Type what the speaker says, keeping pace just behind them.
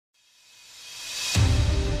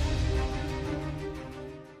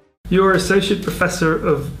You are Associate Professor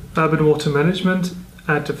of Urban Water Management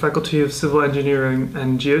at the Faculty of Civil Engineering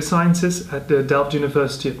and Geosciences at the Delft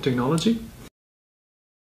University of Technology.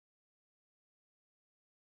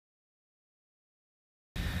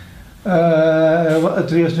 Well, at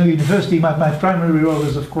the University, my primary role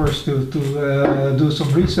is, of course, to do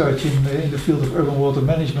some research in the field of urban water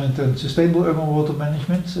management and sustainable urban water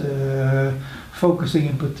management, focusing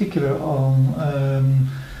in particular on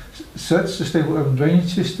such sustainable urban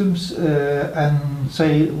drainage systems and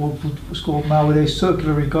say what was called nowadays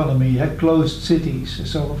circular economy, closed cities.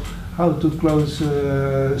 So how to close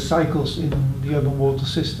cycles in the urban water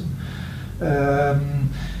system.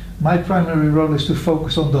 My primary role is to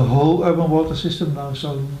focus on the whole urban water system now,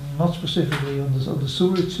 so not specifically on the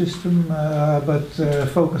sewerage system, but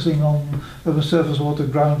focusing on urban surface water,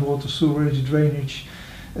 groundwater, sewerage, drainage,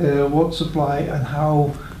 water supply, and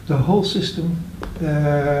how the whole system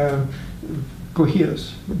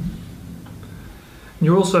coheres.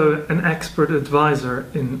 You're also an expert advisor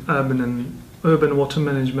in urban water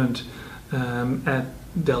management at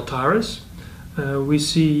Dr Ir. We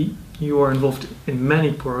see you are involved in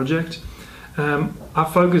many projects. Our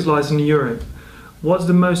focus lies in Europe. What's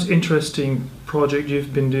the most interesting project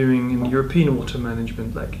you've been doing in European water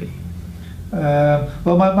management lately?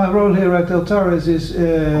 Well, my role here at Dr Ir is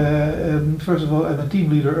first of all, I'm a team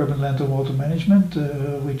leader urban land and water management,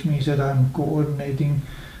 which means that I'm coordinating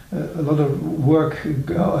a lot of work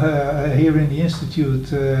here in the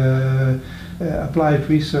Institute, applied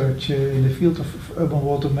research in the field of urban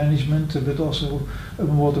water management, but also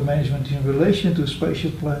urban water management in relation to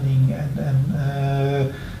spatial planning and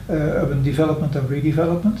urban development and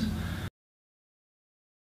redevelopment.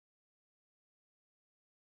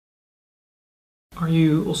 Are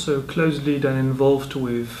you also closely then involved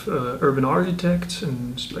with urban architects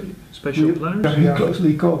and spatial planners? We are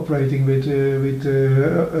closely cooperating with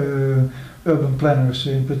urban planners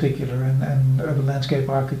in particular and urban landscape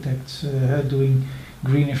architects doing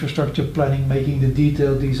green infrastructure planning, making the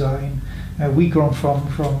detailed design. We come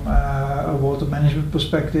from a water management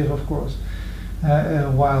perspective, of course,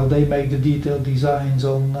 while they make the detailed designs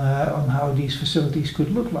on how these facilities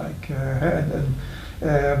could look like.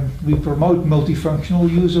 We promote multifunctional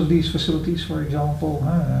use of these facilities, for example.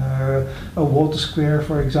 A water square,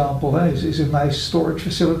 for example, is a nice storage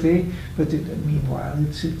facility, but meanwhile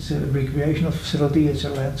it's a recreational facility, it's a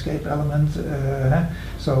landscape element,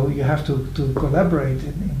 so you have to collaborate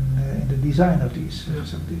in the design of these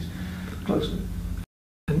facilities closely.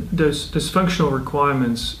 And those functional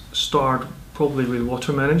requirements start probably with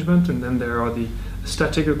water management, and then there are the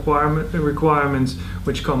aesthetic requirements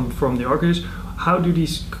which come from the architects. How do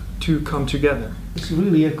these two come together? It's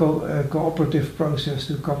really a cooperative process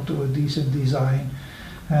to come to a decent design,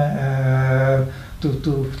 to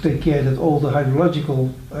take care that all the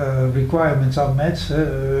hydrological requirements are met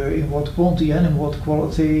in water quantity and in water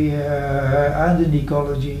quality and in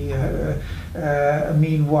ecology.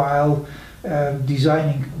 Meanwhile,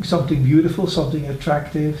 designing something beautiful, something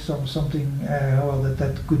attractive, something well,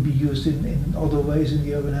 that could be used in other ways in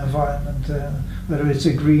the urban environment, whether it's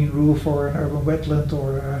a green roof or an urban wetland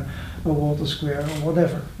or a water square or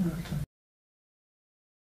whatever.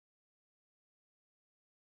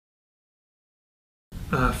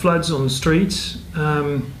 Floods on the streets.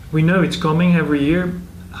 We know it's coming every year.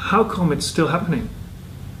 How come it's still happening?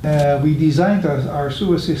 We designed our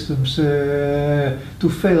sewer systems to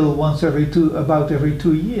fail about every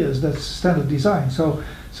 2 years. That's standard design. So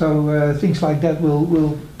things like that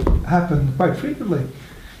will happen quite frequently.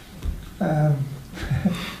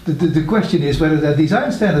 The question is whether that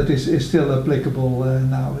design standard is still applicable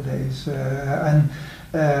nowadays, and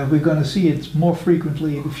we're going to see it more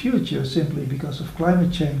frequently in the future simply because of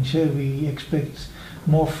climate change. We expect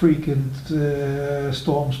more frequent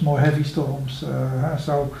storms, more heavy storms,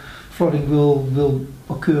 so flooding will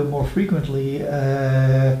occur more frequently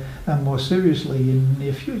and more seriously in the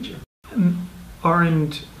near future.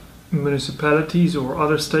 Aren't municipalities or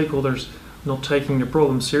other stakeholders not taking the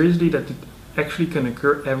problem seriously, that it actually can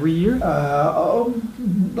occur every year?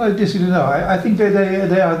 I disagree. No, I think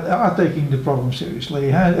they are taking the problem seriously.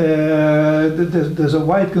 There's a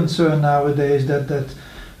wide concern nowadays that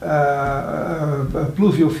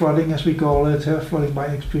pluvial flooding, as we call it, flooding by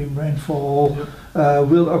extreme rainfall,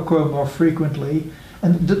 will occur more frequently.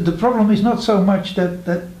 And the problem is not so much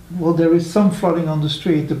that well, there is some flooding on the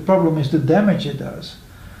street. The problem is the damage it does.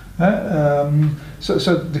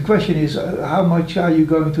 So the question is, how much are you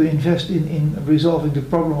going to invest in resolving the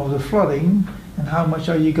problem of the flooding, and how much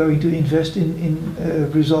are you going to invest in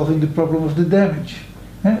resolving the problem of the damage?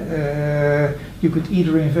 You could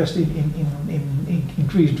either invest in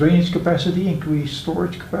increased drainage capacity, increased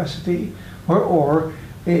storage capacity, or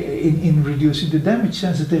in reducing the damage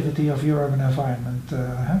sensitivity of your urban environment.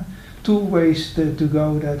 Two ways to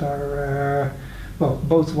go that are well,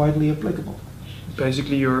 both widely applicable.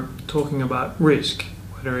 Basically, you're talking about risk,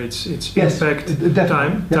 whether it's Yes, impact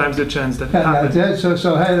times the chance that it happens.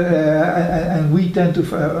 And we tend to,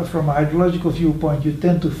 from a hydrological viewpoint, you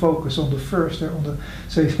tend to focus on the first, on the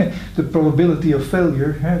say the probability of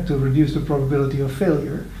failure, to reduce the probability of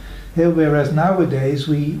failure. Whereas nowadays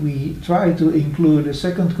we try to include a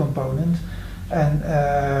second component, and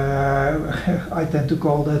I tend to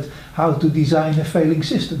call that how to design a failing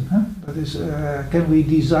system. That is, can we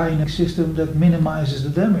design a system that minimizes the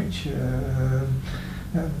damage?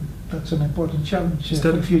 That's an important challenge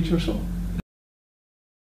for the future as well.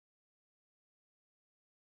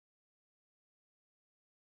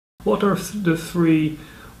 What are the three,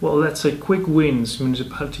 well, let's say, quick wins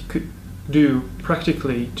municipality could do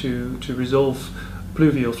practically to resolve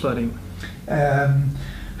pluvial flooding? I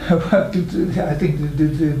think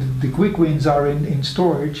the quick wins are in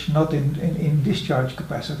storage, not in discharge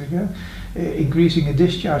capacity. Yeah? Increasing a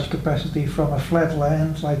discharge capacity from a flat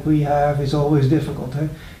land like we have is always difficult.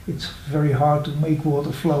 It's very hard to make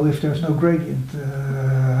water flow if there's no gradient.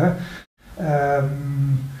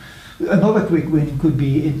 Another quick win could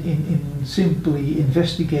be in simply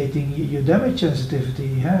investigating your damage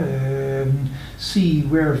sensitivity. See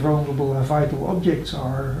where vulnerable and vital objects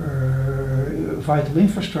are, vital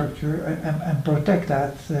infrastructure, and protect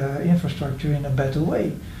that infrastructure in a better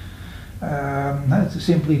way.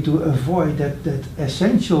 Simply to avoid that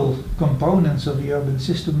essential components of the urban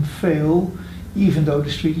system fail even though the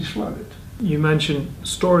street is flooded. You mentioned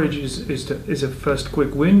storage is a first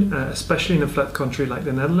quick win, especially in a flat country like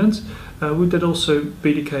the Netherlands. Would that also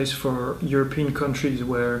be the case for European countries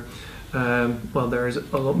where well, there is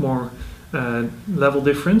a lot more level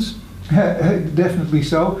difference? Definitely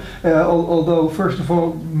so. Although, first of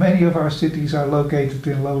all, many of our cities are located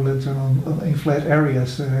in lowlands and in flat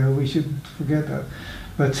areas. We shouldn't forget that.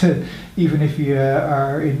 But even if you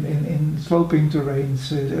are in sloping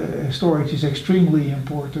terrains, storage is extremely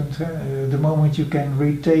important. The moment you can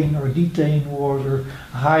retain or detain water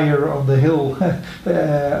higher on the hill,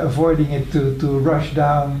 avoiding it to rush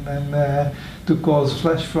down and to cause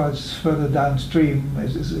flash floods further downstream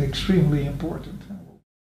is extremely important.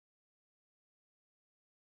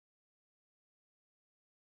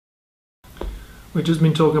 We've just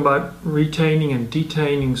been talking about retaining and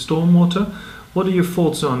detaining stormwater. What are your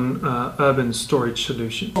thoughts on urban storage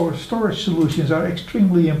solutions? Our storage solutions are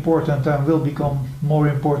extremely important and will become more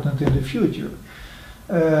important in the future.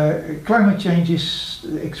 Climate change is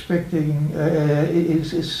expecting,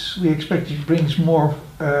 we expect it brings more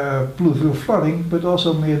pluvial flooding, but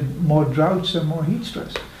also more droughts and more heat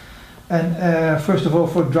stress. And first of all,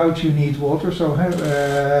 for droughts you need water, so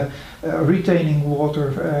retaining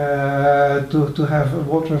water to have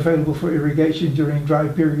water available for irrigation during dry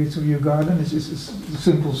periods of your garden is a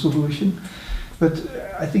simple solution. But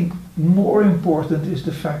I think more important is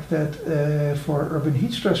the fact that for urban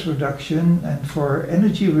heat stress reduction and for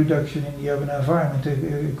energy reduction in the urban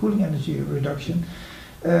environment, cooling energy reduction,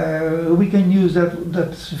 we can use that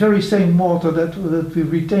very same water that we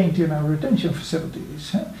retained in our retention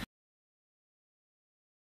facilities.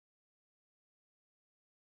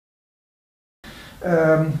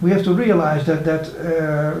 We have to realize that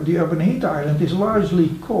the urban heat island is largely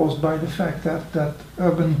caused by the fact that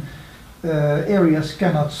urban areas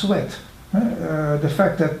cannot sweat. The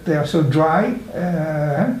fact that they are so dry,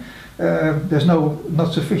 there's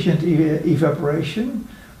not sufficient evaporation,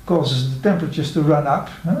 causes the temperatures to run up,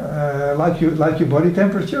 like your body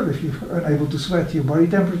temperature. If you're unable to sweat, your body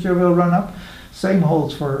temperature will run up. Same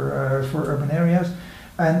holds for urban areas.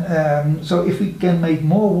 And so if we can make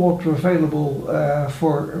more water available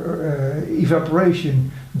for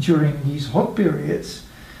evaporation during these hot periods,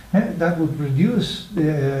 that would reduce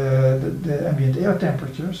the ambient air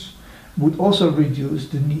temperatures, would also reduce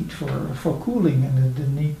the need for cooling and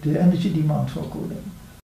the energy demand for cooling.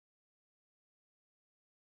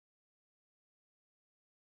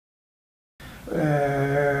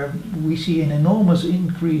 We see an enormous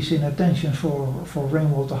increase in attention for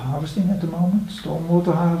rainwater harvesting at the moment,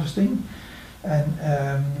 stormwater harvesting, and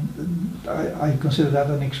I consider that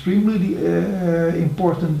an extremely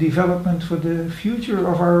important development for the future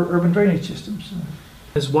of our urban drainage systems.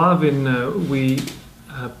 As Wavin, we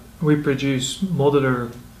produce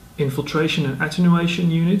modular infiltration and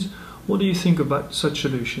attenuation units. What do you think about such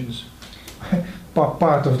solutions?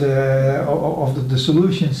 part of the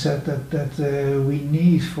solution set that we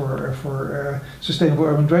need for sustainable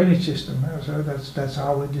urban drainage system. So that's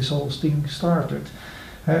how this whole thing started.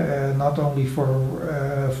 Not only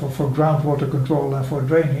for groundwater control and for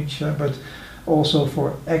drainage, but also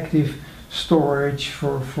for active storage,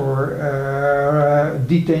 for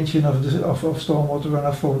detention of stormwater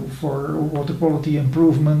runoff, for water quality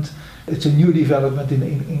improvement. It's a new development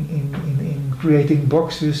in creating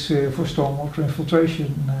boxes for stormwater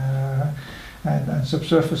infiltration and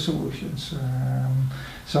subsurface solutions.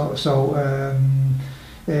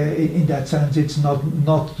 In that sense, it's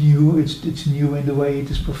not new. It's new in the way it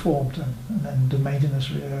is performed and the maintenance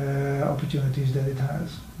opportunities that it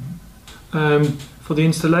has. For the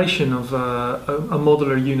installation of a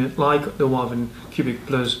modular unit like the Wavin Cubic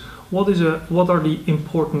Plus, what are the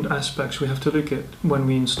important aspects we have to look at when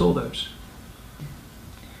we install those?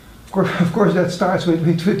 Of course, that starts with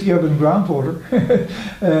the urban groundwater.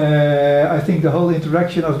 I think the whole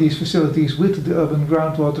interaction of these facilities with the urban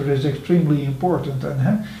groundwater is extremely important,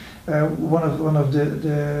 and one of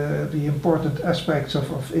the important aspects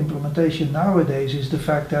of implementation nowadays is the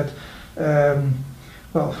fact that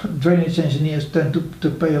well, drainage engineers tend to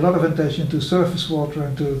pay a lot of attention to surface water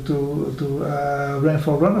and to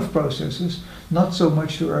rainfall runoff processes, not so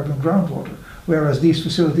much to urban groundwater. Whereas these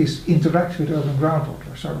facilities interact with urban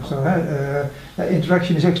groundwater, so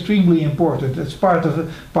interaction is extremely important. It's part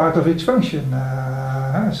of its function.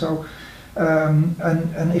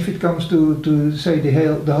 And if it comes to say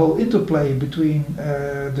the whole interplay between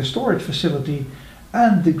the storage facility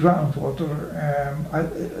and the groundwater,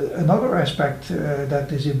 another aspect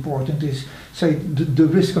that is important is, say, the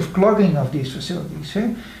risk of clogging of these facilities.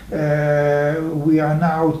 We are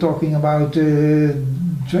now talking about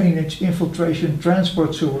drainage infiltration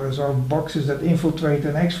transport sewers, or boxes that infiltrate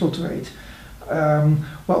and exfiltrate.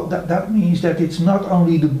 Well, that means that it's not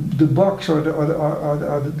only the box or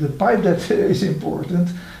the pipe that is important.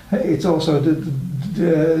 It's also the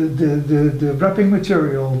wrapping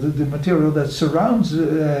material, the material that surrounds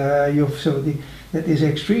your facility, that is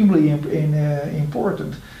extremely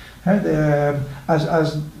important.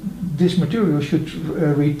 As this material should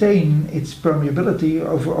retain its permeability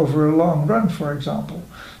over a long run, for example.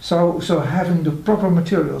 So having the proper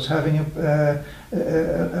materials, having a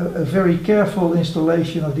very careful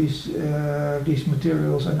installation of these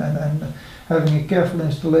materials, and having a careful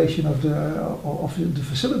installation of the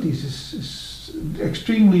facilities is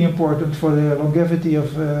extremely important for the longevity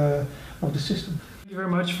of the system. Thank you very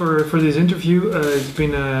much for this interview. It's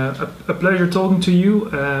been a pleasure talking to you,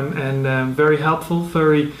 and very helpful,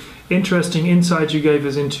 very interesting insights you gave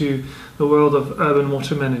us into the world of urban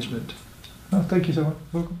water management. Oh, thank you so much.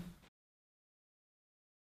 Welcome.